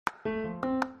Do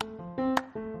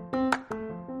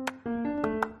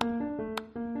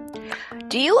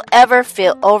you ever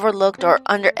feel overlooked or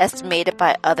underestimated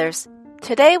by others?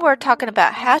 Today we're talking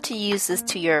about how to use this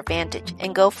to your advantage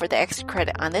and go for the extra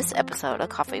credit on this episode of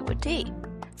Coffee with Tea.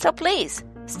 So please,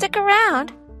 stick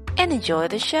around and enjoy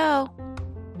the show.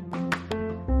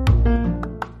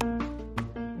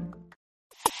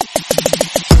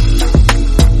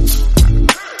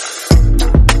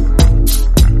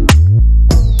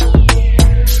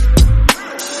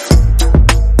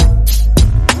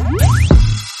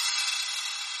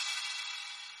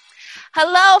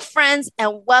 Hello, friends,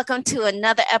 and welcome to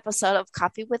another episode of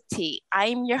Coffee with Tea. I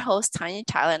am your host, Tanya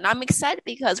Tyler, and I'm excited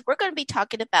because we're going to be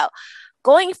talking about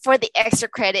going for the extra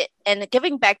credit and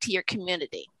giving back to your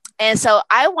community. And so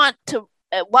I want to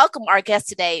welcome our guest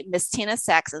today, Miss Tina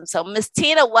Saxon. So, Miss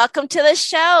Tina, welcome to the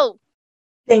show.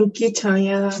 Thank you,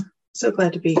 Tanya. So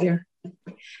glad to be here.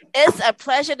 It's a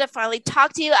pleasure to finally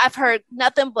talk to you. I've heard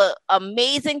nothing but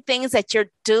amazing things that you're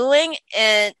doing,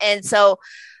 and so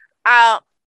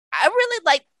I really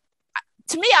like,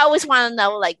 to me, I always want to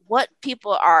know like what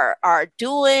people are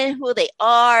doing, who they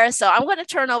are. So I'm going to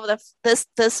turn over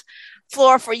this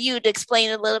floor for you to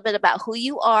explain a little bit about who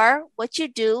you are, what you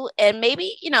do, and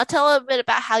maybe, tell a little bit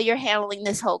about how you're handling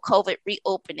this whole COVID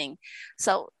reopening.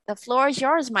 So the floor is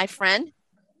yours, my friend.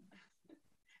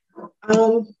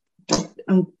 I'm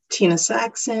Tina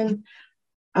Saxon.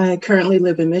 I currently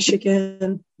live in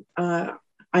Michigan. I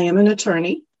am an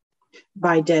attorney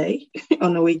by day.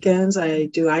 On the weekends, I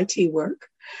do IT work.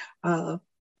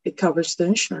 It covers the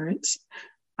insurance.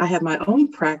 I have my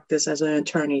own practice as an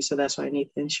attorney, so that's why I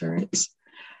need the insurance.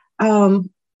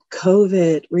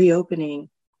 COVID reopening.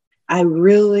 I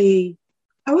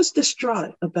was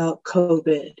distraught about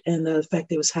COVID and the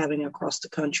effect it was having across the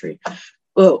country.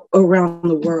 Well, around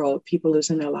the world, people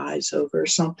losing their lives over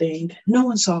something no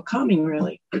one saw coming,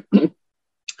 really.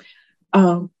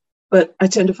 But I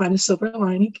tend to find a silver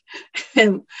lining,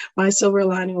 and my silver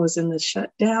lining was in the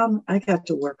shutdown. I got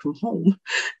to work from home,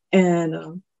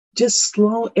 and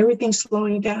everything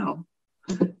slowing down.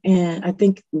 And I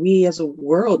think we as a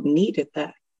world needed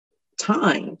that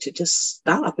time to just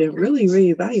stop and really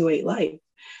reevaluate life.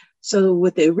 So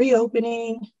with the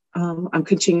reopening, I'm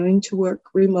continuing to work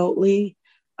remotely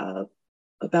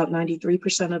about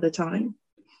 93% of the time.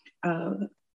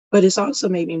 But it's also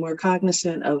made me more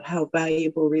cognizant of how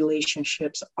valuable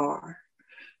relationships are.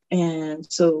 And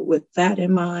so with that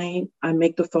in mind, I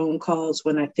make the phone calls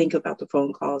when I think about the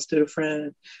phone calls to the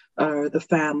friend or the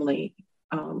family,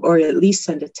 or at least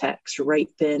send a text right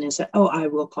then and say, oh, I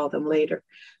will call them later.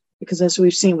 Because as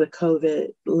we've seen with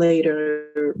COVID,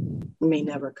 later may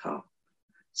never come.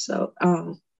 So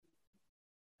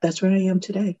that's where I am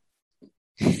today.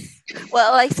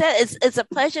 Well, like I said, it's a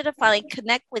pleasure to finally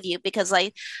connect with you because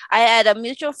I had a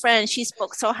mutual friend. She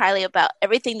spoke so highly about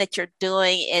everything that you're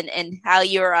doing and how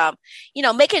you're,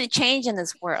 making a change in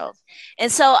this world.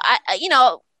 And so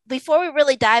before we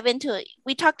really dive into it,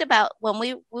 we talked about when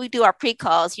we do our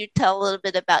pre-calls, you tell a little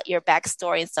bit about your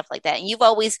backstory and stuff like that. And you've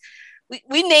always,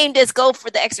 we named this Go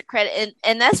for the Extra Credit.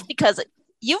 And that's because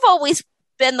you've always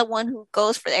been the one who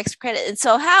goes for the extra credit. And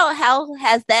so how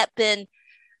has that been?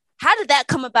 How did that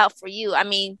come about for you? I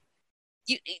mean,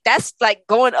 that's like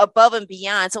going above and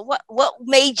beyond. So what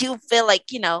made you feel like,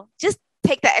 just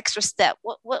take that extra step?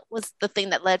 What was the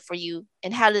thing that led for you?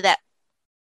 And how did that,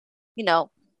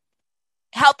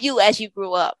 help you as you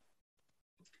grew up?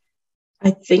 I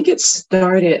think it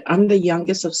started, I'm the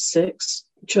youngest of 6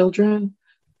 children.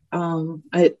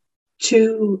 The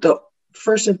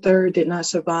first and third did not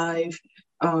survive.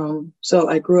 So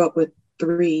I grew up with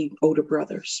 3 older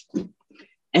brothers.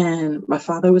 And my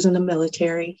father was in the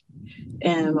military,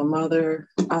 and my mother,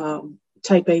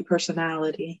 type A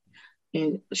personality,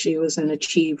 and she was an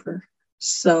achiever.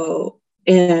 So,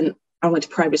 and I went to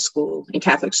private school and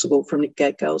Catholic school from the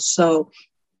get-go. So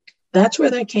that's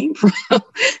where that came from.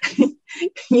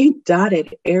 You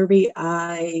dotted every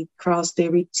I, crossed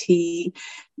every T.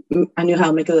 I knew how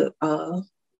to make a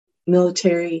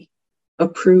military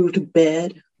approved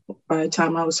bed. By the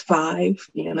time I was 5,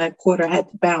 that quarter had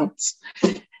to bounce.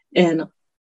 And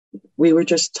we were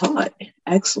just taught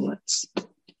excellence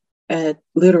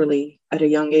literally at a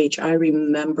young age. I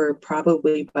remember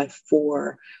probably by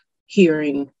 4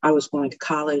 hearing I was going to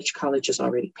college. College is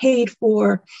already paid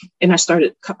for. And I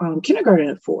started kindergarten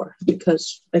at 4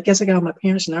 because I guess I got on my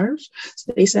parents' nerves.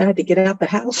 So they said I had to get out the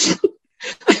house.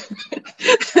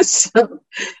 So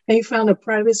they found a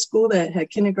private school that had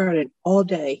kindergarten all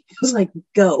day. It was like,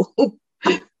 go,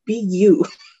 be you.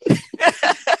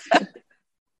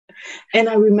 And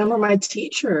I remember my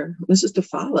teacher, Mrs.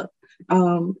 DeFala,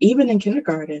 even in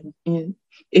kindergarten. And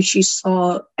if she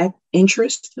saw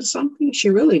interest in something, she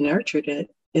really nurtured it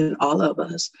in all of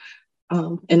us.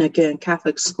 And again,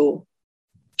 Catholic school,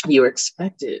 you're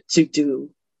expected to do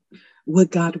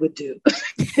what God would do.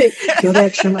 Go the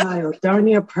extra mile, darn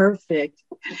near perfect.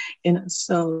 And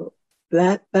so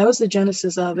that was the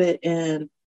genesis of it. And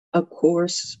of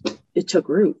course, it took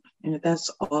root. And that's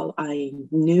all I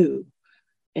knew.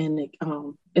 And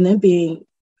then being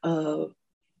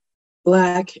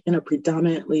Black in a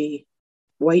predominantly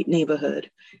white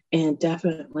neighborhood, and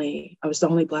definitely I was the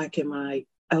only Black in my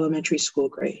elementary school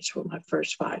grades for my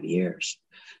first 5 years.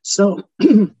 So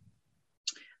the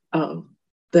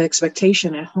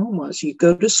expectation at home was you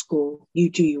go to school, you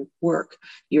do your work,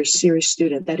 you're a serious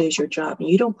student, that is your job. And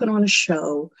you don't put on a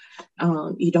show,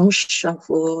 you don't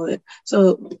shuffle.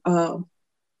 So, and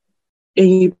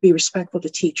you be respectful to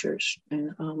teachers.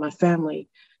 And my family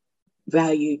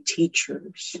valued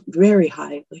teachers very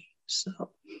highly. So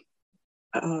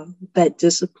that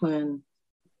discipline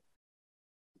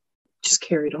just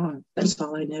carried on. That's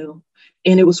all I knew.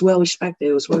 And it was well respected.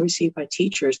 It was well received by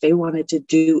teachers. They wanted to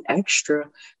do extra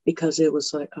because it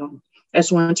was like,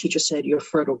 as one teacher said, you're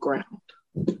fertile ground.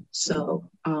 So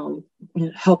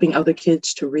helping other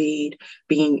kids to read,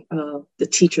 being the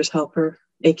teacher's helper,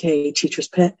 AKA teacher's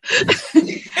pet.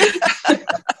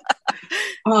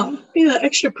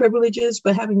 Extra privileges,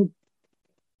 but having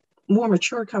more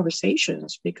mature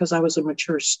conversations because I was a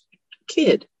mature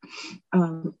kid.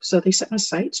 So they set my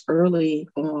sights early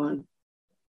on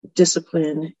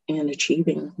discipline and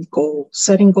achieving goals,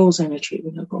 setting goals and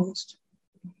achieving the goals.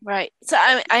 Right. So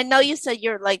I know you said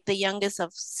you're like the youngest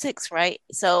of 6, right?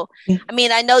 So, yeah. I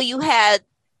mean, I know you had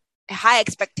high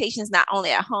expectations, not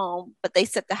only at home, but they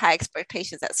set the high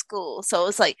expectations at school. So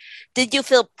it's like, did you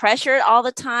feel pressured all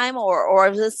the time or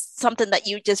was this something that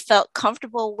you just felt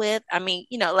comfortable with? I mean,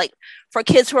 like for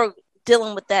kids who are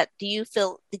dealing with that, did you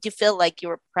feel like you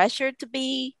were pressured to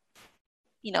be,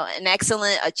 an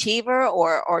excellent achiever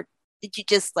or did you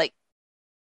just like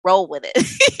roll with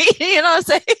it? You know what I'm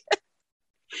saying?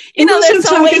 There's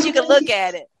some ways you can look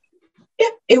at it. Yeah,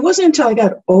 it wasn't until I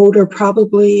got older,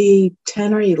 probably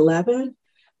 10 or 11,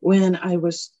 when I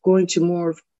was going to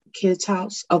more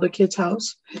other kids'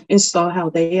 house, and saw how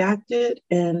they acted.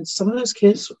 And some of those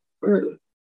kids were,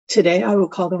 today I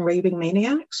would call them raving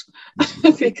maniacs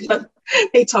because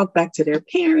they talked back to their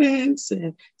parents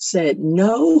and said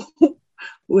no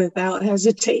without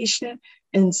hesitation.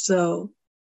 And so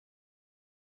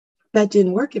that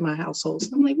didn't work in my household. So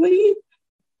I'm like,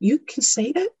 you can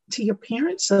say that to your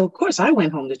parents? So of course I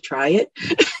went home to try it.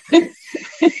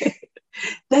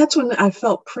 That's when I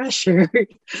felt pressured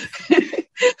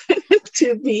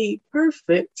to be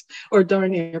perfect or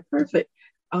darn near perfect.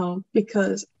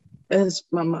 Because as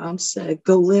my mom said,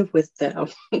 go live with them.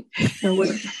 And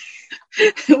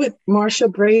what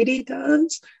Marsha Brady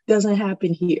doesn't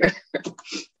happen here.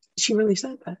 She really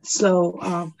said that.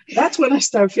 So that's when I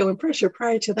started feeling pressure.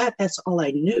 Prior to that, that's all I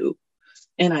knew.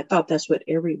 And I thought that's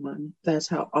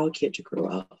how all kids grew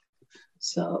up.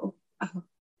 So,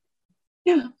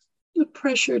 the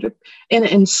pressure to, and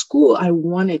in school, I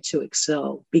wanted to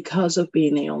excel because of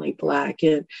being the only Black.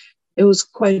 And it was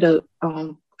quite a,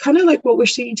 kind of like what we're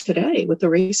seeing today with the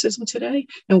racism today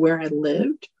and where I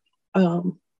lived.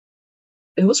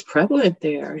 It was prevalent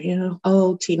there,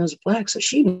 oh, Tina's Black, so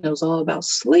she knows all about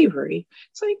slavery.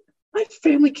 It's like, my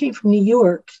family came from New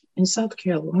York and South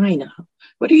Carolina.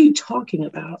 What are you talking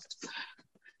about?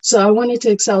 So I wanted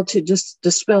to excel to just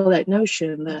dispel that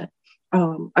notion that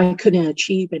I couldn't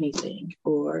achieve anything,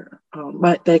 or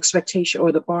the expectation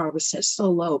or the bar was set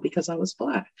so low because I was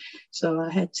Black. So I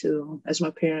had to, as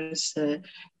my parents said,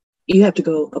 you have to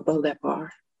go above that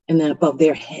bar and then above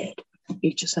their head.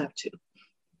 You just have to.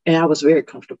 And I was very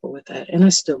comfortable with that. And I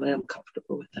still am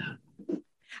comfortable with that.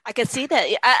 I can see that.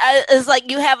 It's like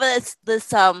you have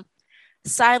this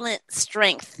silent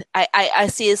strength. I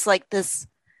see it's like this,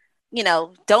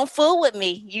 don't fool with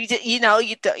me. You think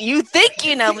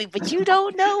you know me, but you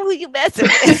don't know who you messing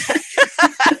with.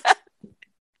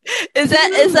 Is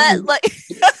that like,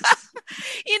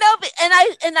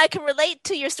 and I can relate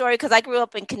to your story because I grew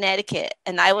up in Connecticut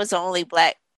and I was the only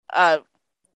Black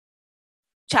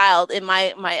child in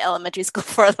my elementary school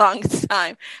for a long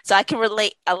time. So I can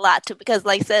relate a lot to, because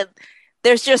like I said,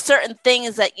 there's just certain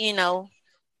things that,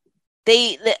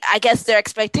 they I guess their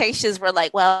expectations were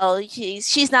like, well,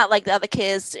 she's not like the other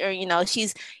kids, or,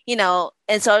 she's,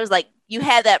 and so it was like, you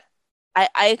had that,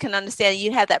 I can understand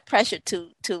you had that pressure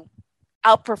to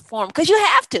outperform because you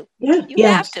have to. Yeah. You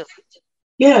have to.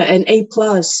 Yeah. And A+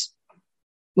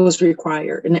 was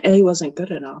required and A wasn't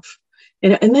good enough.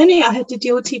 And then I had to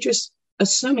deal with teachers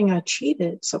assuming I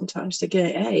cheated sometimes to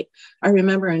get an A. I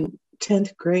remember in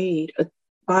 10th grade, a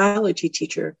biology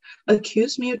teacher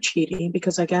accused me of cheating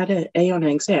because I got an A on an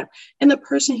exam. And the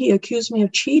person he accused me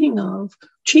of cheating off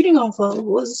of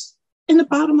was in the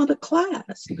bottom of the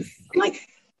class. I'm like,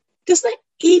 does that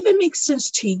even make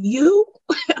sense to you?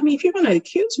 I mean, if you're going to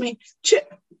accuse me,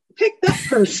 pick that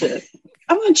person.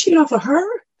 I'm going to cheat off of her.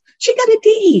 She got a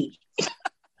D.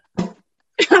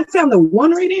 I found the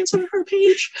one right answer on her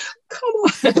page. Come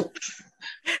on.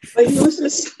 But he was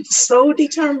just so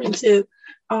determined to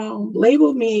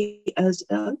label me as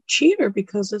a cheater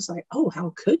because it's like, oh,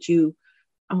 how could you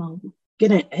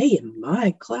get an A in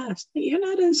my class? You're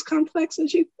not as complex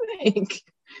as you think.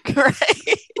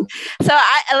 Right. So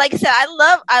like I said,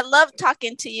 I love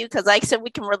talking to you because like I said, we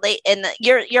can relate, and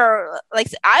you're like I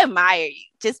said, I admire you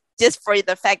just for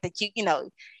the fact that you're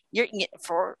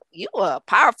a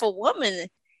powerful woman,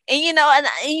 and and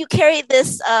you carry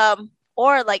this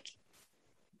or like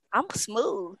I'm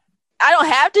smooth. I don't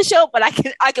have to show, but I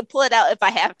can pull it out if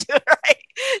I have to, right?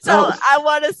 So I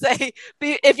want to say,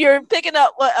 if you're picking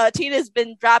up what Tina's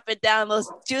been dropping down, those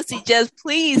juicy gems,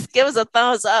 please give us a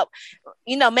thumbs up.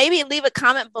 Maybe leave a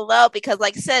comment below because,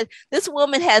 like I said, this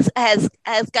woman has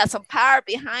got some power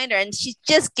behind her, and she's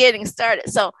just getting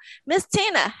started. So, Miss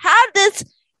Tina, how does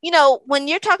when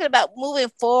you're talking about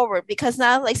moving forward? Because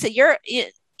now, like I said,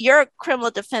 you're a criminal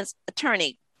defense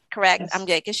attorney, correct? Yes. I'm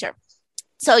getting sure.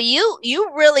 So you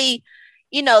really,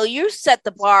 you set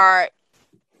the bar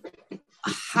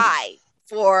high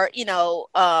for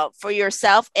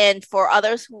yourself and for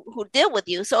others who deal with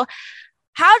you. So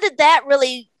how did that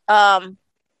really, I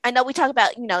know we talked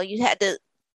about, you had to,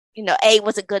 A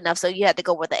wasn't good enough, so you had to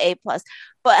go with the A plus,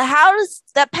 but how does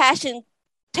that passion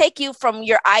take you from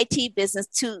your IT business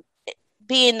to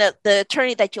being the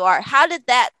attorney that you are? How did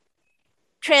that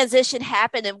transition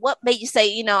happen, and what made you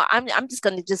say, I'm just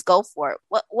going to just go for it?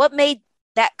 What made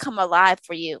that come alive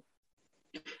for you?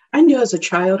 I knew as a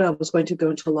child I was going to go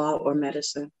into law or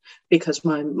medicine because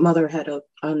my mother had a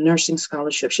nursing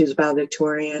scholarship. She was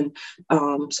valedictorian,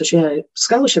 so she had a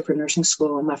scholarship for nursing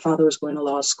school, and my father was going to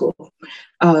law school.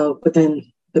 But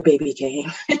then the baby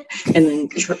came, and then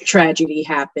tragedy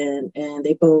happened, and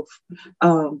they both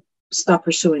stopped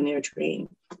pursuing their dream.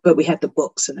 But we had the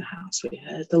books in the house. We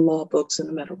had the law books and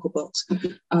the medical books.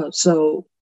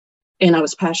 And I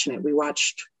was passionate. We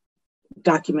watched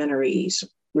documentaries.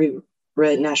 We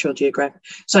read National Geographic.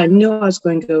 So I knew I was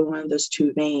going to go one of those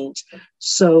two veins.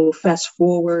 So fast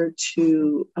forward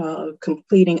to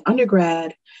completing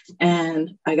undergrad,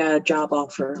 and I got a job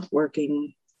offer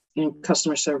working in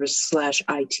customer service /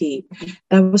 IT.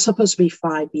 That was supposed to be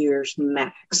 5 years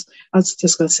max. I was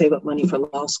just going to save up money for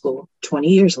law school. 20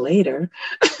 years later,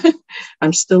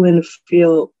 I'm still in the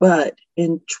field, but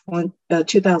in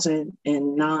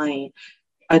 2009,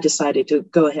 I decided to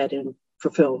go ahead and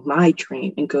fulfill my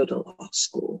dream and go to law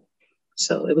school.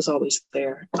 So it was always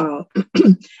there.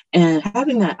 And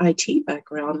having that IT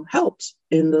background helps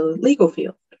in the legal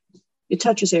field. It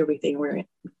touches everything we're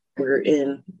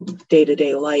in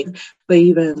day-to-day life, but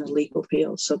even in the legal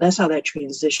field. So that's how that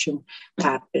transition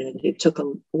happened. It took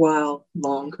a while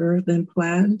longer than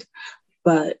planned,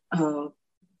 but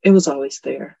it was always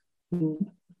there.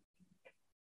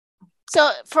 So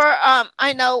for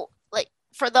I know, like,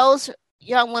 for those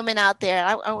young women out there,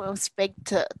 I want to speak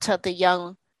to the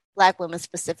young Black women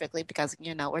specifically because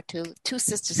we're two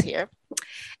sisters here.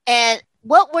 And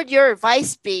what would your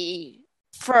advice be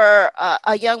for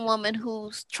a young woman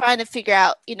who's trying to figure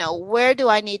out, where do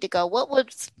I need to go? What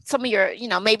would some of your,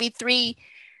 maybe three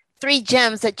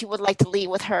gems that you would like to leave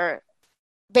with her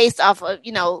based off of,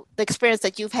 the experience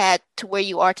that you've had to where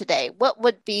you are today? What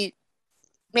would be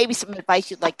maybe some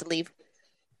advice you'd like to leave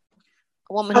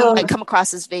a woman who might come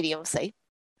across this video and say,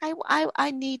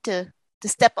 I need to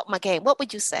step up my game? What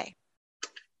would you say?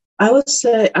 I would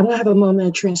say I'm going to have a moment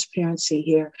of transparency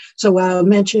here. So while I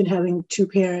mentioned having two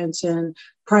parents in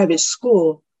private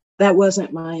school, that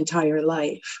wasn't my entire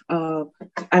life.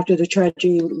 After the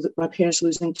tragedy, my parents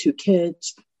losing two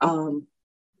kids,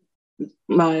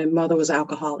 my mother was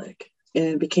alcoholic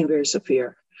and became very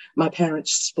severe. My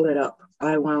parents split up.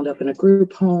 I wound up in a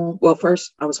group home. Well,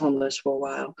 first I was homeless for a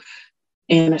while,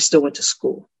 and I still went to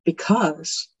school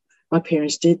because my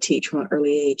parents did teach from an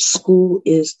early age. School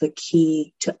is the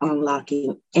key to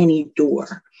unlocking any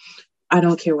door. I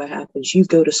don't care what happens. You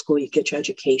go to school, you get your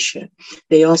education.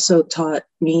 They also taught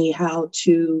me how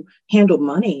to handle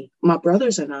money. My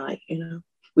brothers and I,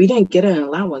 we didn't get an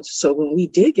allowance. So when we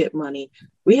did get money,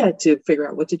 we had to figure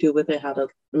out what to do with it, how to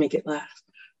make it last.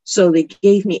 So they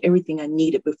gave me everything I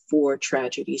needed before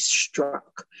tragedy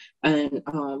struck. And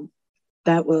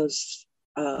that was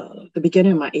the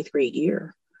beginning of my 8th grade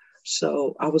year.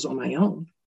 So I was on my own,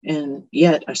 and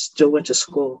yet I still went to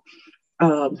school.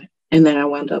 And then I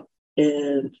wound up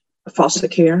in foster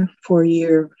care for a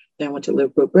year. Then I went to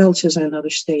live with relatives in another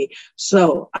state.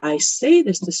 So I say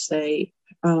this to say,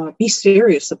 be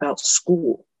serious about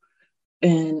school.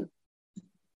 And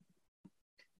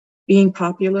being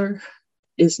popular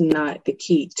is not the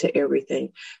key to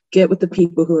everything. Get with the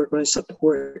people who are going to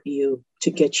support you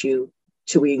to get you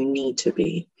to where you need to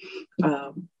be.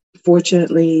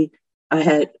 Fortunately, I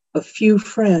had a few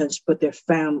friends, but their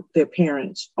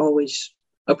parents always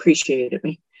appreciated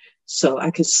me. So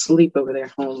I could sleep over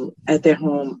at their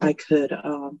home. I could,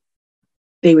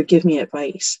 they would give me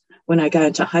advice. When I got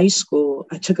into high school,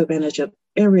 I took advantage of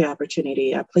every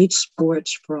opportunity. I played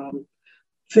sports from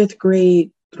 5th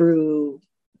grade through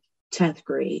 10th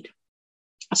grade.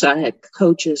 So I had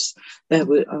coaches that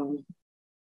would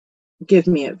give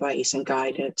me advice and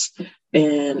guidance.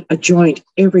 And I joined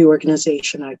every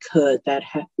organization I could that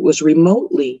was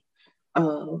remotely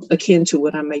akin to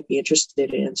what I might be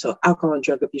interested in. So alcohol and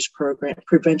drug abuse program,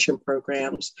 prevention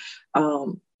programs,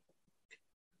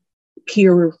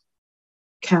 peer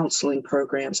counseling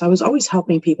programs. I was always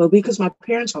helping people because my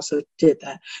parents also did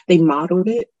that. They modeled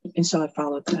it, and so I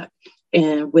followed that.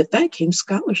 And with that came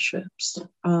scholarships.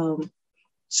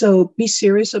 So be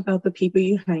serious about the people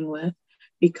you hang with,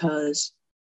 because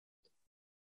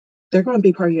they're going to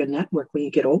be part of your network when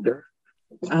you get older.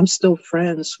 I'm still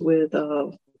friends with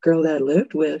a girl that I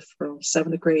lived with from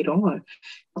 7th grade on.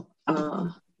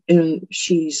 And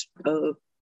she's a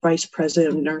vice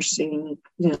president of nursing,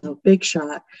 big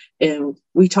shot. And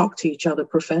we talk to each other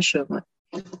professionally.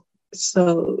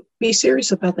 So be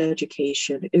serious about the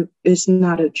education. It's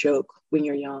not a joke when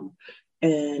you're young,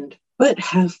 but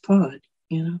have fun,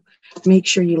 make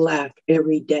sure you laugh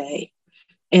every day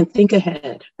and think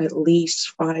ahead, at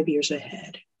least 5 years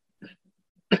ahead.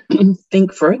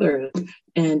 Think further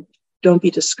and don't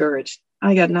be discouraged.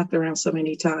 I got knocked around so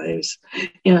many times.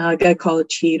 I got called a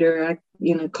cheater. I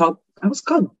was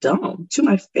called dumb to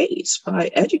my face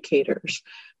by educators.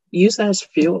 Use that as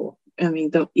fuel. I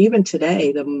mean, even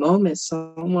today, the moment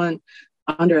someone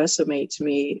underestimates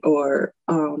me or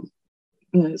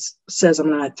says I'm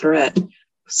not a threat,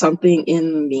 something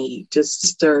in me just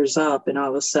stirs up. And all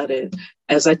of a sudden,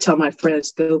 as I tell my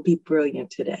friends, go be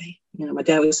brilliant today. My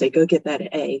dad would say, go get that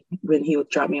A when he would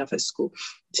drop me off at school.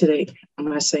 Today,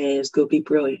 my saying is go be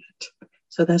brilliant.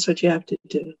 So that's what you have to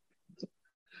do.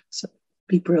 So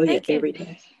be brilliant every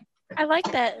day. I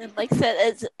like that. And like I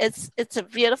said, it's a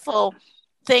beautiful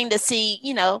thing to see,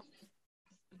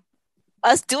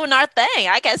 us doing our thing.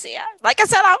 I guess, yeah. Like I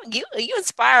said, you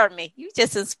inspired me. You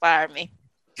just inspired me.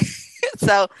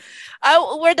 So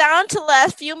we're down to the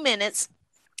last few minutes.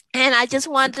 And I just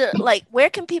wanted to, where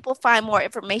can people find more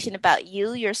information about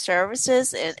you, your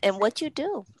services, and what you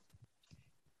do?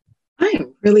 I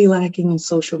am really lacking in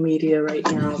social media right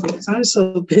now because I'm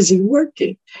so busy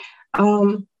working.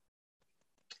 I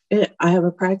have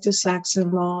a practice,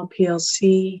 Saxon Law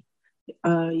PLC.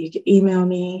 You can email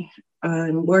me.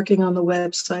 I'm working on the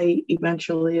website.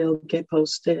 Eventually it'll get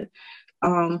posted.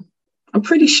 I'm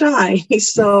pretty shy.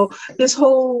 So this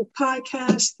whole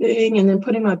podcast thing and then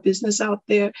putting my business out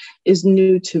there is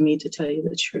new to me, to tell you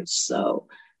the truth. So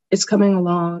it's coming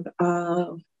along.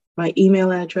 My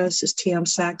email address is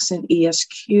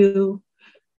tmsaxonesq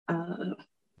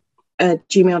at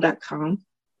gmail.com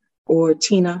or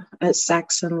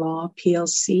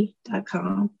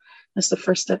tina@saxonlawplc.com. That's the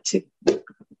first step to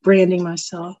branding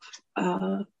myself.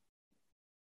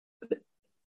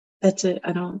 That's it.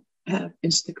 I don't have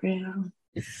Instagram.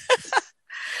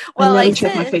 Well, I never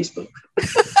check my Facebook.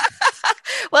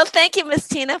 Well, thank you, Miss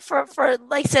Tina, for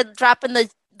like I said, dropping the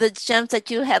gems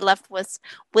that you had left with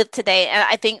today. And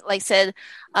I think, like I said,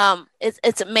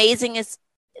 it's amazing. It's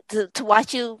to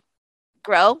watch you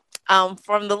grow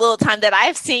from the little time that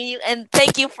I've seen you. And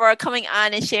thank you for coming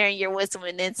on and sharing your wisdom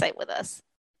and insight with us.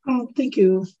 Oh, thank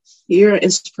you. You're an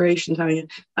inspiration, Tanya.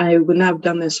 I would not have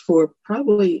done this for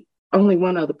probably only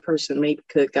one other person maybe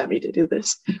could have got me to do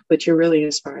this, but you're really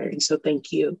inspiring. So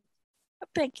thank you.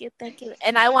 Thank you.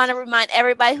 And I want to remind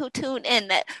everybody who tuned in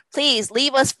that please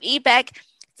leave us feedback.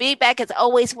 Feedback is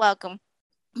always welcome.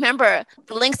 Remember,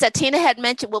 the links that Tina had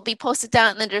mentioned will be posted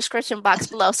down in the description box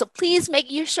below. So please make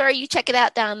sure you check it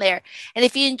out down there. And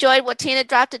if you enjoyed what Tina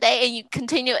dropped today and you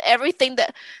continue everything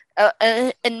that,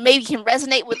 and maybe can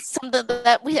resonate with something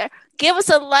that we hear, give us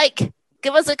a like.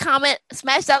 Give us a comment,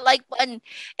 smash that like button.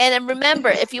 And then remember,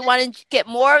 if you want to get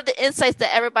more of the insights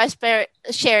that everybody's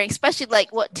sharing, especially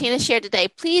like what Tina shared today,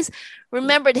 please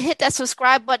remember to hit that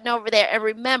subscribe button over there. And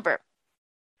remember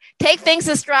take things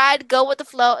in stride, go with the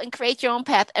flow, and create your own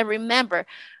path. And remember,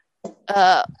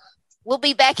 we'll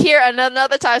be back here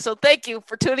another time. So thank you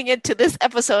for tuning in to this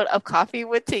episode of Coffee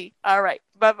with Tea. All right.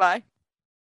 Bye-bye.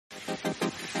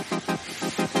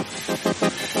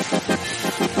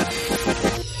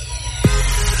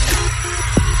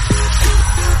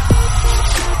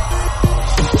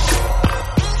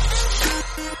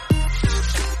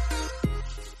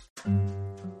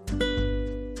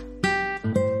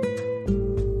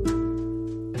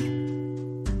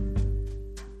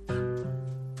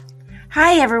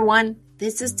 Hi, everyone.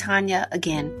 This is Tanya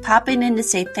again, popping in to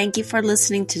say thank you for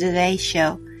listening to today's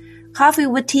show. Coffee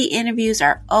with Tea interviews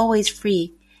are always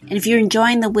free, and if you're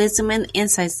enjoying the wisdom and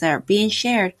insights that are being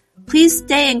shared, please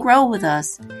stay and grow with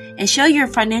us and show your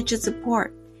financial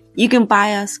support. You can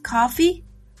buy us coffee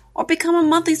or become a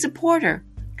monthly supporter.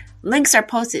 Links are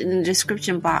posted in the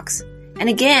description box. And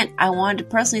again, I wanted to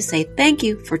personally say thank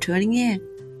you for tuning in.